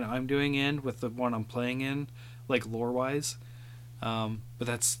campaign I'm doing in with the one I'm playing in, like lore wise. But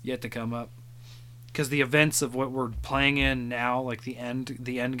that's yet to come up because the events of what we're playing in now, like the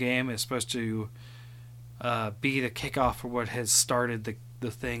end game, is supposed to be the kickoff for what has started the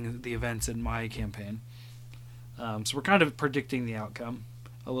events in my campaign. So we're kind of predicting the outcome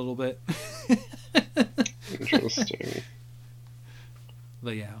a little bit. Interesting.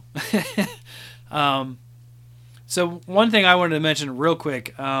 But yeah. So one thing I wanted to mention real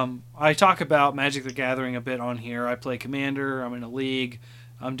quick, I talk about Magic the Gathering a bit on here. I play Commander. I'm in a league.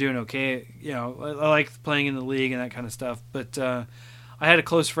 I'm doing okay. You know, I like playing in the league and that kind of stuff. But I had a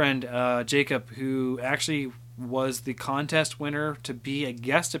close friend, Jacob, who actually was the contest winner to be a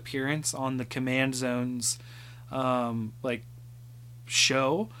guest appearance on the Command Zones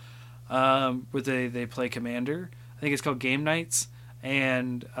show where they play Commander. I think it's called Game Nights.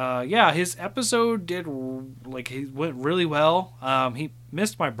 And his episode he went really well. He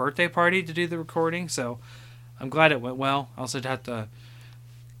missed my birthday party to do the recording, so I'm glad it went well. I also had to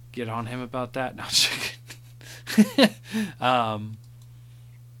get on him about that. No,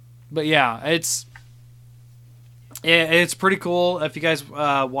 but yeah, it's pretty cool. If you guys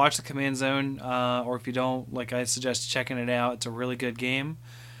watch the Command Zone, or if you don't, I suggest checking it out. It's a really good game.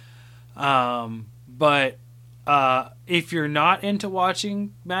 But if you're not into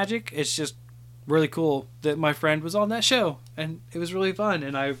watching Magic, it's just really cool that my friend was on that show, and it was really fun,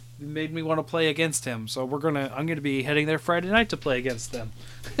 and it made me want to play against him. So I'm gonna be heading there Friday night to play against them,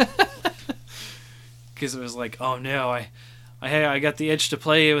 because it was like, oh no, I got the itch to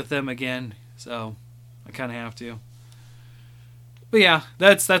play with them again, so I kind of have to. But yeah,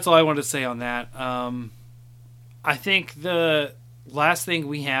 that's all I wanted to say on that. I think the last thing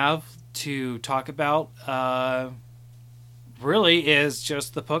we have to talk about really is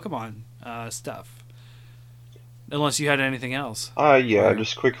just the Pokemon stuff, unless you had anything else.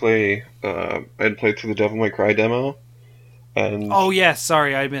 Just quickly, I had played through the Devil May Cry demo, and oh yes,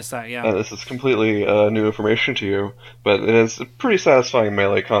 sorry, I missed that. Yeah, this is completely new information to you, but it has a pretty satisfying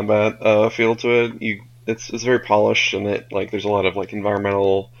melee combat feel to it. It's very polished, and there's a lot of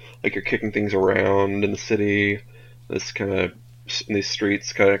environmental, you're kicking things around in the city. This kind of in these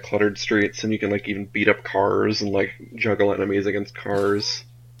streets, kind of cluttered streets, and you can even beat up cars and juggle enemies against cars.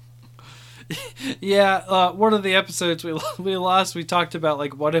 Yeah, one of the episodes we lost, we talked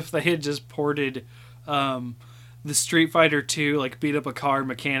about what if they had just ported the Street Fighter 2 beat up a car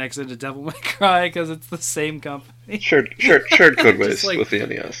mechanics into Devil May Cry, because it's the same company. Shared code base with the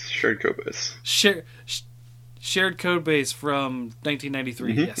NES. Shared code base. Shared code base from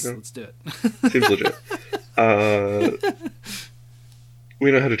 1993. Mm-hmm, yes, yeah. Let's do it. Seems legit.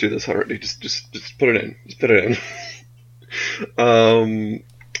 We know how to do this already. Just put it in. Just put it in.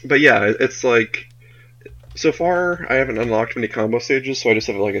 But yeah, it's so far I haven't unlocked many combo stages, so I just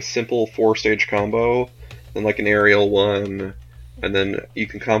have a simple 4-stage combo, then an aerial one, and then you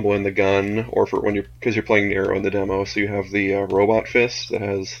can combo in the gun, or because you're playing Nero in the demo, so you have the robot fist that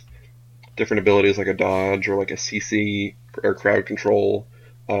has different abilities like a dodge or a CC or crowd control,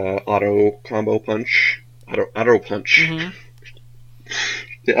 auto combo punch, auto punch. Mm-hmm.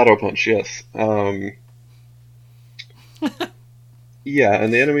 The auto punch, yes. Yeah,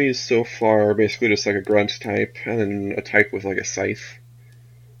 and the enemies so far are basically just a grunt type, and then a type with a scythe.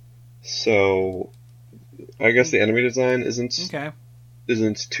 So, I guess the enemy design isn't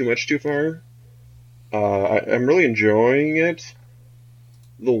too much too far. I'm really enjoying it.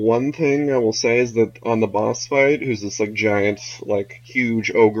 The one thing I will say is that on the boss fight, who's this giant,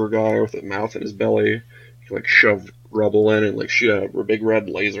 huge ogre guy with a mouth in his belly, you can shove rubble in and shoot a big red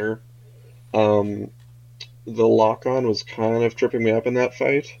laser. The lock-on was kind of tripping me up in that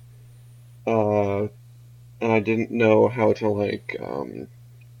fight, and I didn't know how to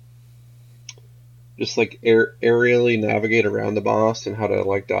just aerially navigate around the boss and how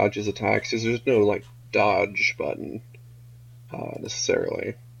to dodge his attacks, because there's no dodge button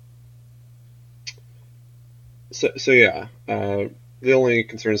necessarily. So yeah, the only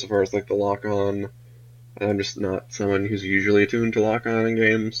concern so far is the lock-on. I'm just not someone who's usually attuned to lock-on in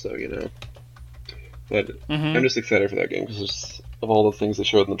games, so But I'm just excited for that game, because of all the things they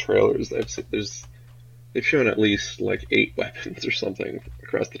showed in the trailers, they've shown at least 8 weapons or something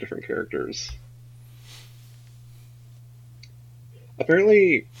across the different characters.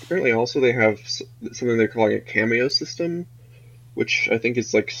 Apparently also they have something they're calling a cameo system, which I think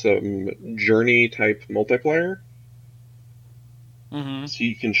is some journey type multiplayer. Mm-hmm. So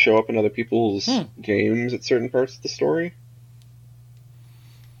you can show up in other people's games at certain parts of the story.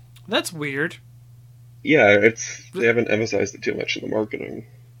 That's weird. Yeah, they haven't emphasized it too much in the marketing.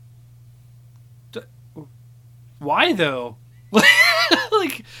 Why though?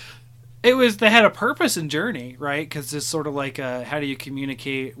 They had a purpose in Journey, right? Because it's sort of how do you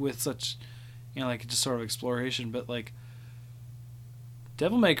communicate with such, just sort of exploration. But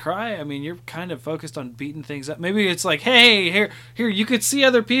Devil May Cry, I mean, you're kind of focused on beating things up. Maybe it's like, hey, here, you could see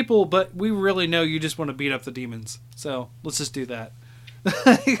other people, but we really know you just want to beat up the demons. So let's just do that.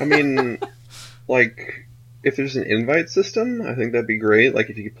 I mean, like, if there's an invite system, I think that'd be great.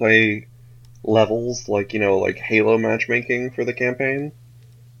 Like, if you could play levels, like, like Halo matchmaking for the campaign,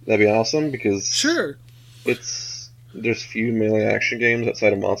 that'd be awesome, because sure, there's few melee action games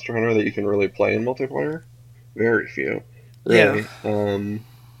outside of Monster Hunter that you can really play in multiplayer. Very few. Really. Yeah.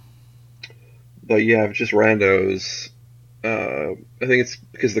 But yeah, just randos. I think it's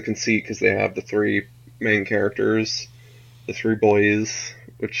because the conceit, because they have the three main characters, the three boys,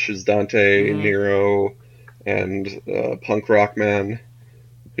 which is Dante, Nero, and Punk Rock Man,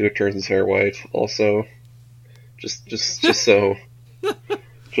 who turns his hair white. Also, just so,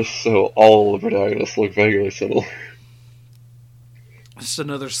 just so all the protagonists look vaguely similar. Just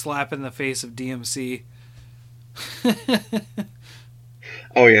another slap in the face of DMC.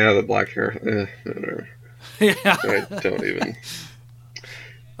 Oh yeah, the black hair. Whatever. Yeah. I don't even.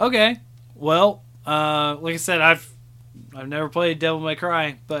 Okay. Well, like I said, I've never played Devil May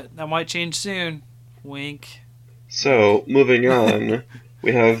Cry, but that might change soon. Wink. So, moving on,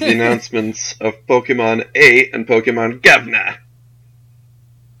 we have the announcements of Pokemon A and Pokemon Govna.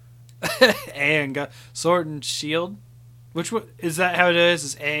 A and Sword and Shield? Which one is that? How it is?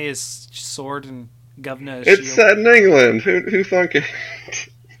 Is A is sword and Govna is shield? It's set in England. Who thunk it?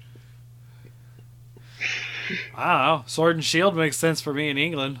 I don't know. Sword and Shield makes sense for me in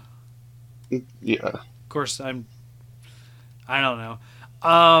England. Yeah. Of course, I don't know.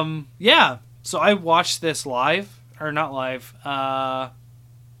 Yeah. So I watched this live, or not live.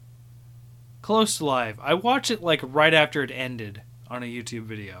 Close to live. I watched it like right after it ended on a YouTube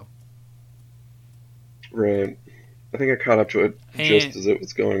video. Right. I think I caught up to it just as it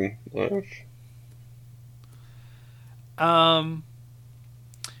was going live.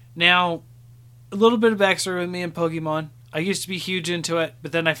 Now, a little bit of backstory with me and Pokemon. I used to be huge into it,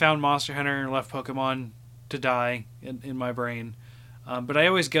 but then I found Monster Hunter and left Pokemon to die in my brain. But I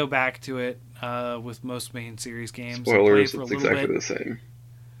always go back to it with most main series games. Spoilers, it's exactly the same.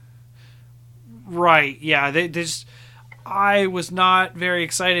 Right, yeah. They just... I was not very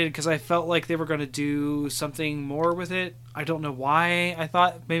excited because I felt like they were going to do something more with it. I don't know why. I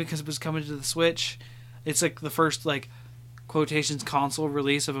thought maybe because it was coming to the Switch. It's like the first, like, quotations console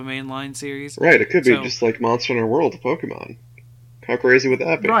release of a mainline series. Right, it could be just like Monster Hunter World of Pokemon. How crazy would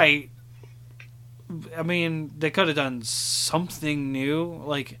that be? Right. I mean, they could have done something new.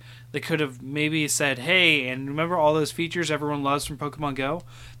 Like, they could have maybe said, hey, and remember all those features everyone loves from Pokemon Go?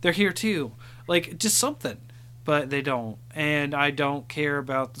 They're here too. Like, just something. But they don't. And I don't care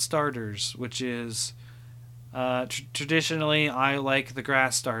about the starters, which is... traditionally, I like the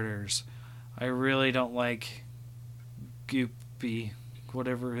grass starters. I really don't like Goopy,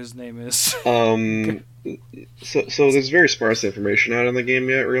 whatever his name is. So there's very sparse information out on the game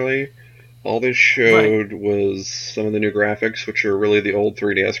yet, really. All they showed was some of the new graphics, which are really the old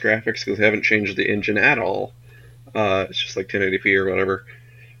 3DS graphics, because they haven't changed the engine at all. It's just like 1080p or whatever.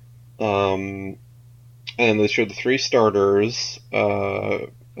 And they showed the three starters,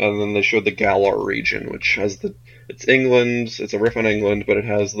 and then they showed the Galar region, which has it's England, it's a riff on England, but it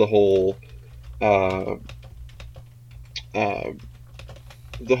has the whole,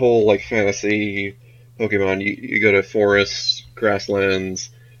 like, fantasy Pokemon. You go to forests, grasslands,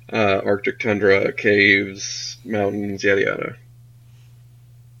 Arctic tundra, caves, mountains, yada yada.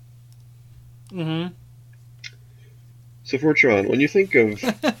 Mm-hmm. So Fortron, when you think of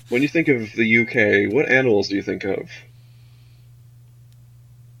the UK, what animals do you think of?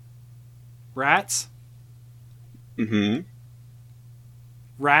 Rats? Mm-hmm.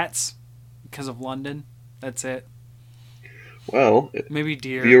 Rats, because of London. That's it. Well, maybe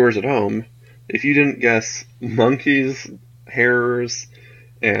deer. Viewers at home, if you didn't guess monkeys, hares,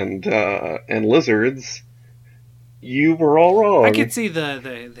 and lizards, you were all wrong. I could see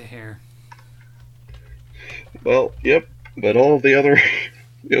the hare. Well, yep, but all the other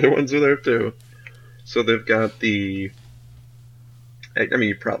ones are there too. So they've got the... I mean,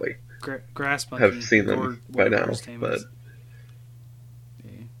 you probably grass monkey have seen them by now, but...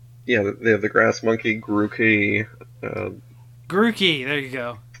 Yeah, they have the grass monkey, Grookey... Grookey, there you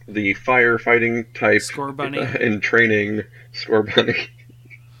go. The firefighting type... Scorbunny. In training, Scorbunny.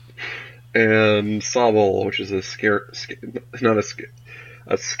 And Sobble, which is a scared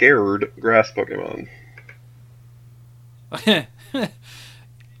grass Pokemon.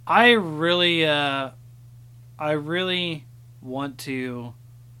 I really want to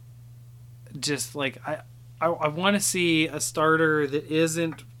just like I want to see a starter that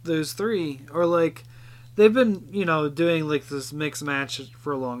isn't those three, or like they've been, doing like this mixed match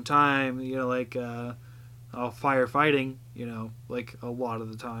for a long time. Like firefighting. Like a lot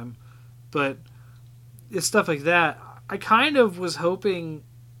of the time, but it's stuff like that. I kind of was hoping,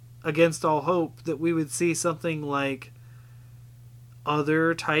 against all hope, that we would see something like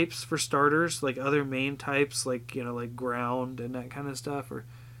other types for starters, like other main types, like like ground and that kind of stuff, or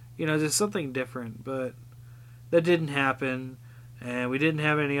just something different. But that didn't happen, and we didn't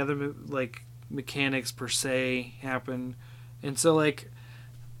have any other like mechanics per se happen, and so like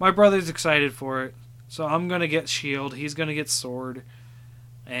my brother's excited for it, so I'm gonna get shield, he's gonna get sword,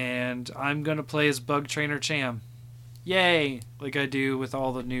 and I'm gonna play as Bug Trainer Cham. Yay! Like I do with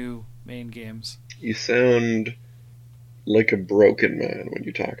all the new main games. You sound like a broken man when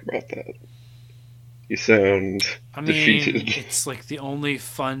you talk about that. You sound defeated. It's like the only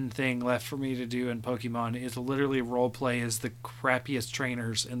fun thing left for me to do in Pokemon is literally roleplay as the crappiest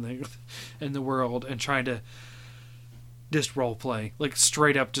trainers in the world and trying to just roleplay, like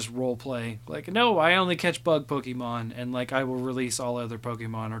straight up just roleplay. Like, no, I only catch bug Pokemon, and like I will release all other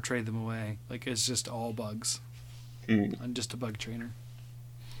Pokemon or trade them away. Like it's just all bugs. I'm just a bug trainer.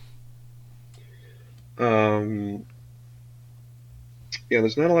 Yeah,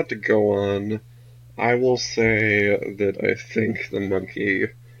 there's not a lot to go on. I will say that I think the monkey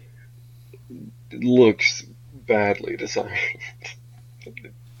looks badly designed.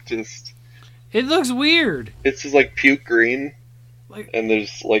 It looks weird. It's just like puke green, like, and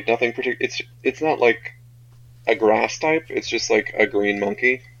there's like nothing particular. It's not like a grass type. It's just like a green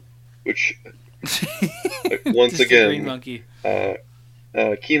monkey, which once just again, a green monkey.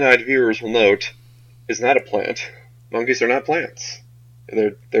 Keen-eyed viewers will note is not a plant. Monkeys are not plants.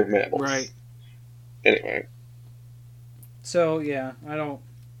 They're mammals. Right. Anyway. So yeah, I don't.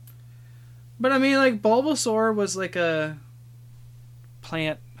 But I mean, like Bulbasaur was like a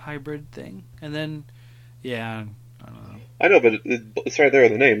plant hybrid thing, and then yeah, I don't know. I know, but it's right there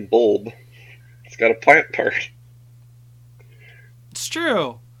in the name, bulb. It's got a plant part. It's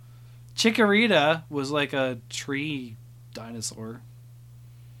true. Chikorita was like a tree dinosaur.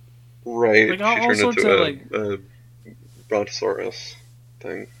 Right. Like she all turned sorts into of a Brontosaurus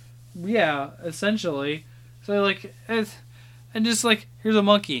thing. Yeah, essentially. So like, and just like, here's a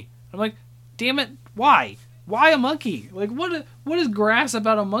monkey. I'm like, damn it, why? Why a monkey? Like, what is grass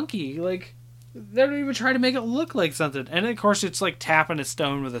about a monkey? Like, they don't even try to make it look like something. And of course, it's like tapping a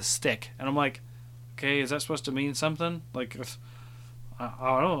stone with a stick. And I'm like, okay, is that supposed to mean something? Like,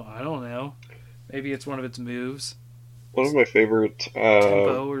 I don't know. Maybe it's one of its moves. One of my favorite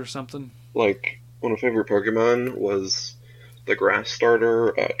tempo or something. Like one of my favorite Pokemon was the grass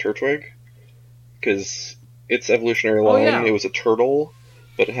starter Turtwig, because its evolutionary line, it was a turtle,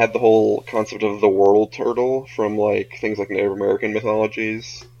 but it had the whole concept of the world turtle from like things like Native American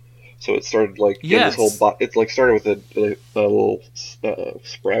mythologies. So it started like this whole it like started with a little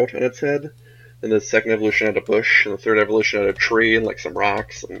sprout on its head, and the second evolution had a bush, and the third evolution had a tree and like some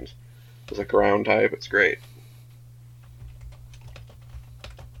rocks, and it was a ground type. It's great.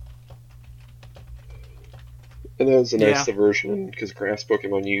 And that was a nice diversion, because grass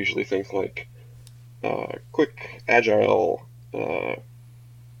Pokemon usually think like quick, agile,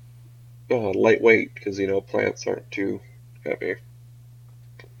 lightweight, because plants aren't too heavy.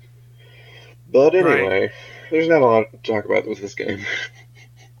 But anyway, there's not a lot to talk about with this game.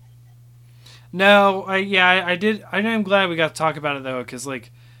 No, I did. I am glad we got to talk about it though, because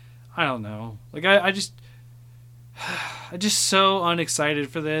like, I don't know, like I'm just so unexcited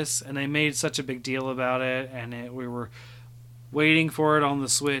for this, and they made such a big deal about it, and we were waiting for it on the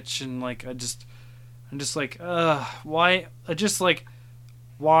Switch, and like I'm just like, why?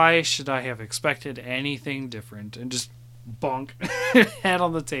 Why should I have expected anything different? And just bonk, head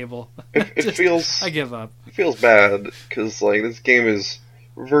on the table. It feels. I give up. It feels bad because like this game is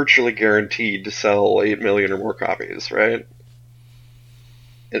virtually guaranteed to sell 8 million or more copies, right?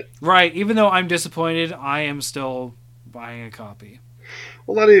 Right. Even though I'm disappointed, I am still buying a copy.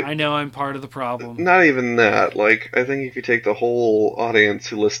 Well, I know I'm part of the problem. Not even that. Like, I think if you take the whole audience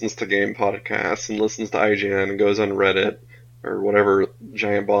who listens to game podcasts and listens to IGN and goes on Reddit or whatever,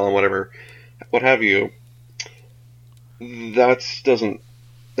 Giant Bomb, whatever, what have you, that's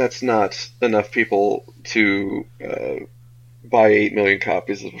not enough people to buy 8 million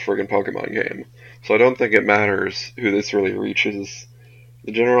copies of a friggin' Pokemon game. So I don't think it matters who this really reaches.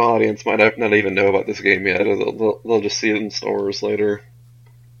 The general audience might not even know about this game yet. They'll just see it in stores later.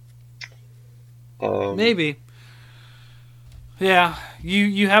 Maybe. Yeah,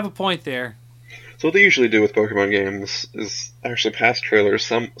 you have a point there. So what they usually do with Pokemon games is actually past trailers.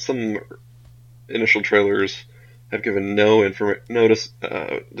 Some initial trailers have given no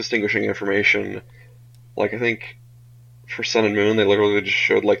distinguishing information Like, I think for Sun and Moon, they literally just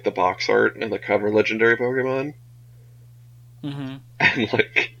showed, like, the box art and the cover legendary Pokemon. Mm-hmm. And,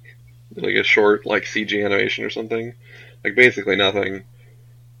 like a short, like, CG animation or something. Like, basically nothing.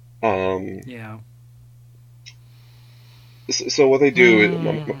 Um, Yeah. so what they do,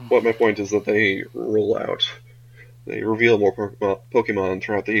 Hmm. what my point is that they roll out. They reveal more Pokemon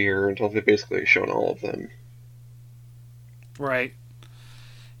throughout the year until they've basically shown all of them. Right.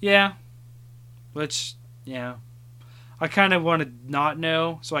 Yeah. Which, yeah. I kind of want to not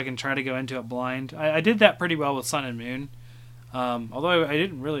know so I can try to go into it blind. I did that pretty well with Sun and Moon. Although I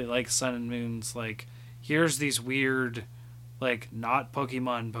didn't really like Sun and Moon's, like, here's these weird, like, not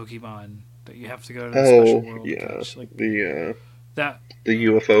Pokemon that you have to go to the special Oh, world to yeah. catch. Like, The, that, the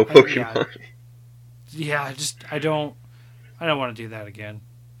UFO yeah, Pokemon. yeah, I don't want to do that again.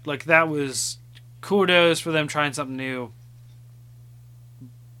 Like, that was kudos for them trying something new.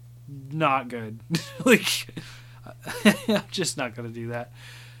 Not good. Like, I'm just not going to do that.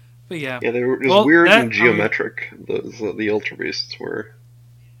 But yeah. Yeah, they were just Well, weird and that, geometric, the Ultra Beasts were.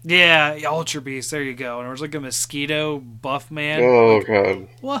 yeah, Ultra Beast, there you go. And it was like a mosquito buff man. Oh, Like, God.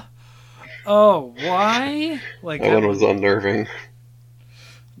 what? Oh, why? Like, That that one was one, unnerving.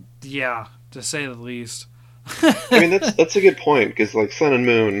 yeah, to say the least. I mean, that's a good point, because, like, Sun and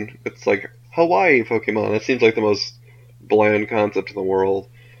Moon, it's like Hawaii Pokemon. That seems like the most bland concept in the world.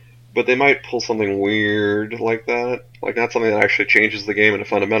 But they might pull something weird like that. Like, not something that actually changes the game in a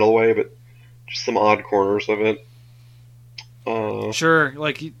fundamental way, but just some odd corners of it. Uh, Sure,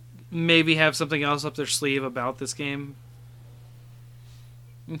 like, maybe have something else up their sleeve about this game.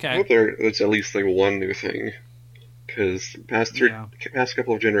 I Okay. hope there's at least like one new thing, because Yeah. past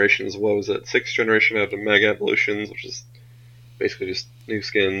couple of generations, what was it? Sixth generation had the Mega Evolutions, which is basically just new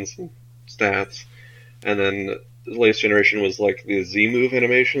skins and stats, and then the latest generation was like the Z move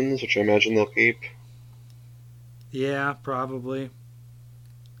animations, which I imagine they'll keep. Yeah, probably.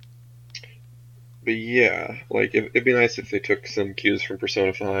 But yeah, like it'd be nice if they took some cues from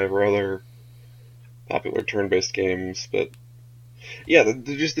Persona 5 or other popular turn-based games. But yeah,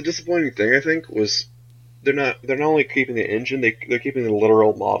 just the disappointing thing I think was they're not only keeping the engine, they're keeping the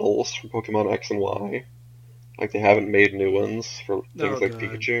literal models from Pokemon X and Y. Like they haven't made new ones for things Oh, like God.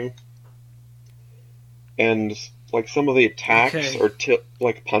 Pikachu. And like some of the attacks Okay. are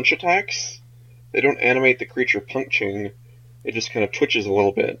like punch attacks. They don't animate the creature punching. It just kind of twitches a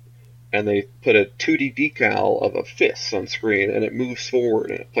little bit, and they put a 2D decal of a fist on screen, and it moves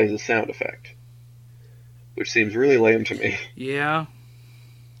forward and it plays a sound effect, which seems really lame to me. Yeah.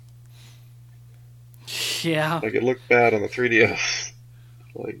 Yeah. Like it looked bad on the 3DS.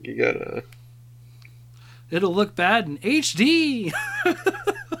 Like you gotta. It'll look bad in HD.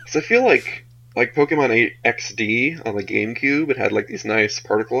 Cause I feel like Pokemon 8 XD on the GameCube, it had like these nice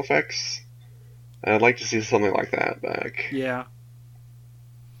particle effects. And I'd like to see something like that back, Yeah.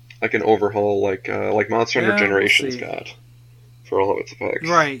 like an overhaul, like Monster Hunter Yeah, we'll Generations see. got for all of its effects,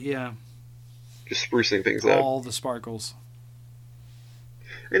 Right, yeah. just sprucing things up. All the sparkles.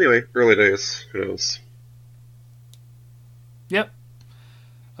 Anyway, early days. Who knows? Yep.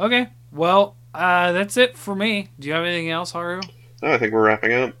 Okay. Well, that's it for me. Do you have anything else, Haru? Oh, I think we're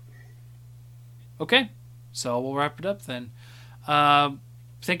wrapping up. Okay. So we'll wrap it up then. Um,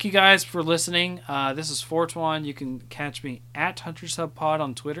 Thank you guys for listening. This is Fortuan. You can catch me at Hunters Hub Pod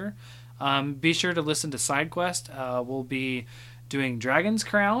on Twitter. Be sure to listen to SideQuest. We'll be doing Dragon's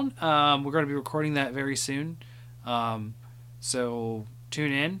Crown. We're going to be recording that very soon. So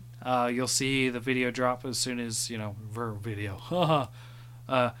tune in. You'll see the video drop as soon as, video.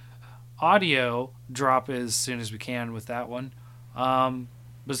 Audio drop as soon as we can with that one.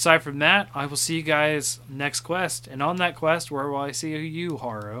 But aside from that, I will see you guys next quest. And on that quest, where will I see you,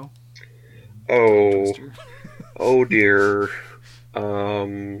 Haro? Tongue Oh, twister. oh dear.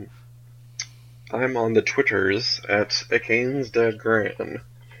 Um, I'm on the Twitters at Akane's Dead Gran.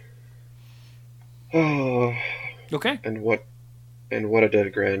 Oh, Okay. and what a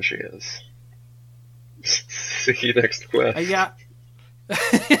dead gran she is. See you next quest. I got.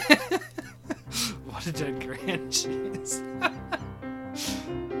 What a dead grand she is.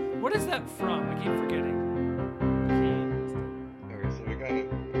 What is that from? I keep forgetting.